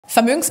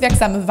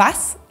Vermögenswirksame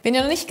was? Wenn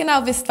ihr noch nicht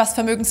genau wisst, was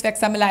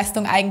vermögenswirksame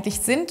Leistungen eigentlich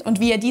sind und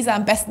wie ihr diese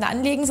am besten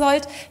anlegen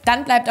sollt,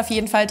 dann bleibt auf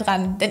jeden Fall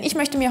dran. Denn ich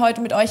möchte mir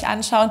heute mit euch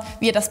anschauen,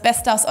 wie ihr das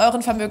Beste aus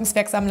euren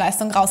vermögenswirksamen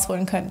Leistungen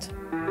rausholen könnt.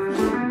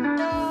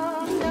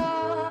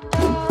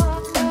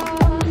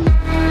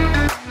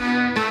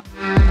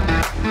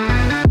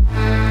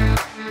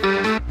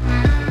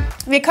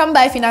 Willkommen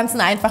bei Finanzen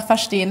einfach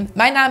verstehen.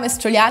 Mein Name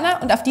ist Juliana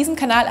und auf diesem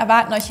Kanal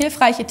erwarten euch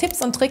hilfreiche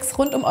Tipps und Tricks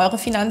rund um eure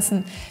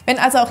Finanzen. Wenn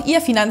also auch ihr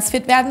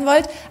finanzfit werden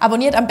wollt,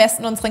 abonniert am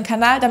besten unseren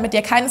Kanal, damit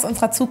ihr keines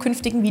unserer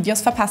zukünftigen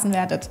Videos verpassen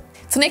werdet.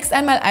 Zunächst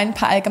einmal ein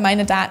paar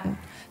allgemeine Daten.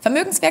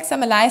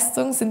 Vermögenswirksame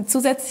Leistungen sind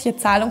zusätzliche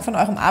Zahlungen von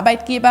eurem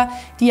Arbeitgeber,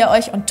 die er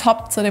euch on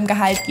top zu dem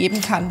Gehalt geben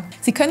kann.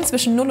 Sie können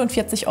zwischen 0 und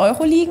 40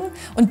 Euro liegen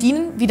und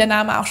dienen, wie der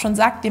Name auch schon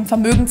sagt, dem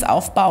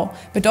Vermögensaufbau.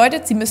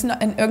 Bedeutet, sie müssen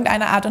in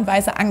irgendeiner Art und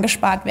Weise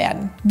angespart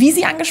werden. Wie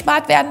sie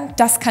angespart werden,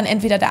 das kann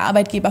entweder der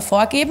Arbeitgeber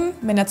vorgeben,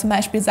 wenn er zum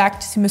Beispiel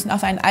sagt, sie müssen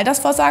auf einen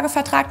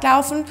Altersvorsorgevertrag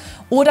laufen,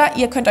 oder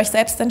ihr könnt euch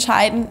selbst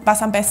entscheiden,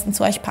 was am besten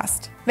zu euch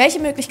passt. Welche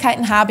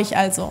Möglichkeiten habe ich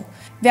also?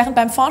 Während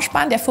beim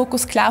Fondssparen der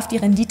Fokus klar auf die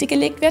Rendite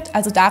gelegt wird,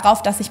 also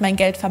darauf, dass sich mein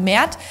Geld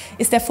vermehrt,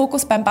 ist der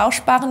Fokus beim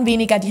Bausparen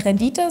weniger die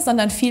Rendite,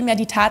 sondern vielmehr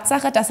die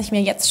Tatsache, dass ich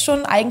mir jetzt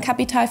schon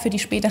Eigenkapital für die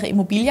spätere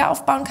Immobilie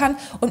aufbauen kann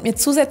und mir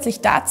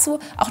zusätzlich dazu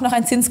auch noch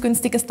ein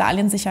zinsgünstiges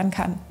Darlehen sichern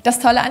kann. Das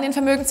Tolle an den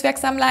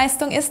vermögenswirksamen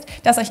Leistungen ist,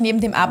 dass euch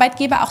neben dem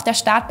Arbeitgeber auch der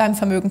Staat beim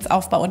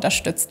Vermögensaufbau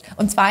unterstützt,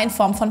 und zwar in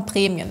Form von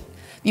Prämien.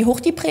 Wie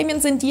hoch die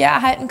Prämien sind, die ihr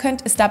erhalten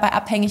könnt, ist dabei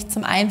abhängig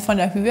zum einen von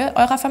der Höhe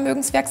eurer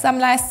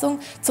vermögenswirksamen Leistung,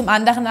 zum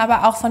anderen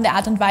aber auch von der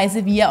Art und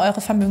Weise, wie ihr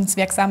eure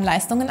vermögenswirksamen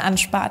Leistungen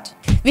anspart.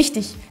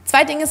 Wichtig: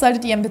 Zwei Dinge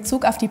solltet ihr in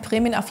Bezug auf die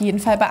Prämien auf jeden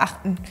Fall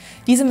beachten.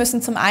 Diese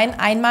müssen zum einen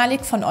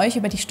einmalig von euch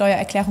über die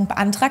Steuererklärung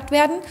beantragt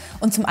werden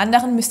und zum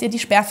anderen müsst ihr die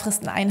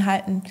Sperrfristen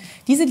einhalten.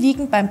 Diese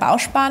liegen beim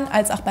Bausparen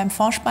als auch beim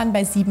Fondssparen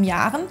bei 7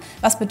 Jahren,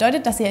 was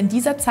bedeutet, dass ihr in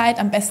dieser Zeit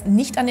am besten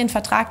nicht an den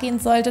Vertrag gehen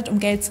solltet, um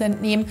Geld zu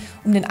entnehmen,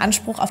 um den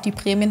Anspruch auf die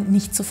Prämien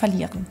nicht zu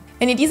verlieren.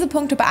 Wenn ihr diese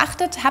Punkte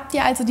beachtet, habt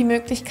ihr also die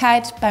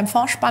Möglichkeit, beim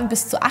Fondssparen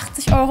bis zu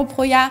 80 Euro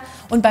pro Jahr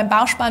und beim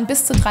Bausparen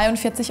bis zu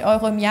 43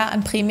 Euro im Jahr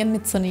an Prämien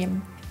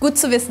mitzunehmen. Gut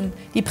zu wissen,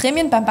 die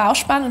Prämien beim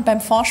Bausparen und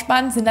beim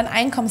Fondssparen sind an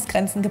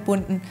Einkommensgrenzen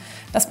gebunden.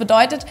 Das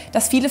bedeutet,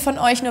 dass viele von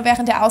euch nur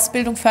während der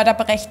Ausbildung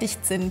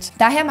förderberechtigt sind.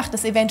 Daher macht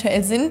es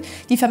eventuell Sinn,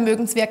 die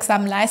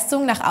vermögenswirksamen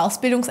Leistungen nach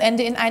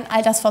Ausbildungsende in einen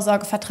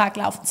Altersvorsorgevertrag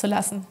laufen zu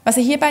lassen. Was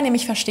ihr hierbei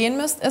nämlich verstehen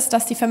müsst, ist,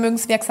 dass die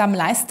vermögenswirksamen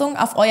Leistungen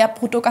auf euer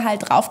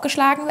Bruttogehalt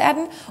draufgeschlagen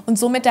werden und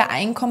somit der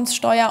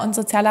Einkommenssteuer- und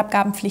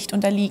Sozialabgabenpflicht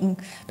unterliegen.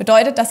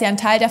 Bedeutet, dass ihr einen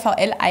Teil der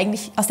VL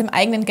eigentlich aus dem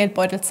eigenen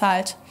Geldbeutel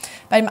zahlt.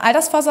 Beim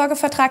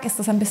Altersvorsorgevertrag ist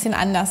das ein bisschen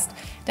anders.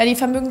 Da die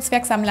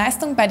vermögenswirksamen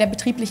Leistungen bei der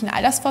betrieblichen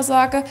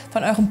Altersvorsorge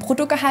von eurem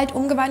Bruttogehalt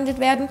umgewandelt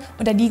werden,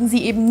 unterliegen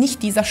sie eben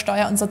nicht dieser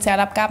Steuer- und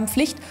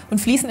Sozialabgabenpflicht und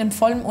fließen in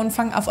vollem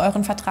Umfang auf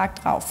euren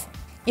Vertrag drauf.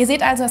 Ihr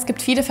seht also, es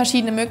gibt viele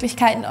verschiedene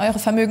Möglichkeiten, eure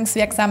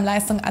vermögenswirksamen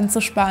Leistungen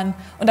anzusparen.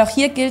 Und auch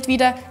hier gilt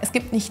wieder, es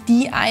gibt nicht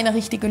die eine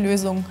richtige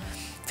Lösung.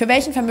 Für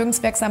welchen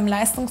vermögenswirksamen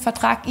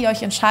Leistungsvertrag ihr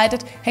euch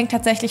entscheidet, hängt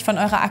tatsächlich von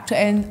eurer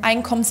aktuellen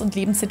Einkommens- und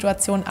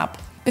Lebenssituation ab.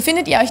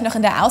 Befindet ihr euch noch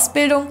in der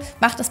Ausbildung,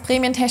 macht es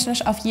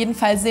prämientechnisch auf jeden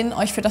Fall Sinn,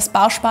 euch für das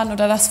Bausparen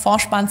oder das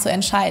Fondssparen zu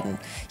entscheiden.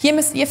 Hier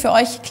müsst ihr für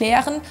euch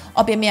klären,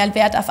 ob ihr mehr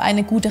Wert auf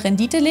eine gute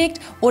Rendite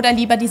legt oder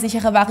lieber die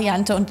sichere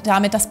Variante und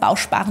damit das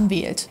Bausparen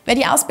wählt. Wer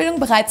die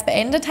Ausbildung bereits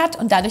beendet hat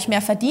und dadurch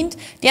mehr verdient,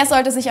 der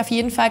sollte sich auf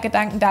jeden Fall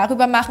Gedanken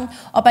darüber machen,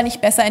 ob er nicht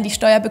besser in die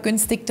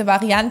steuerbegünstigte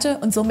Variante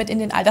und somit in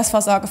den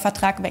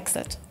Altersvorsorgevertrag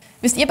wechselt.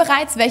 Wisst ihr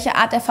bereits, welche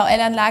Art der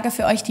VL-Anlage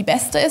für euch die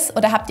beste ist,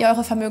 oder habt ihr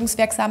eure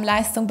vermögenswirksamen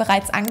Leistungen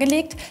bereits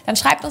angelegt? Dann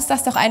schreibt uns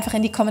das doch einfach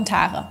in die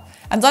Kommentare.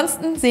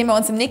 Ansonsten sehen wir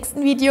uns im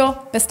nächsten Video.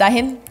 Bis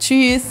dahin,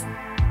 tschüss!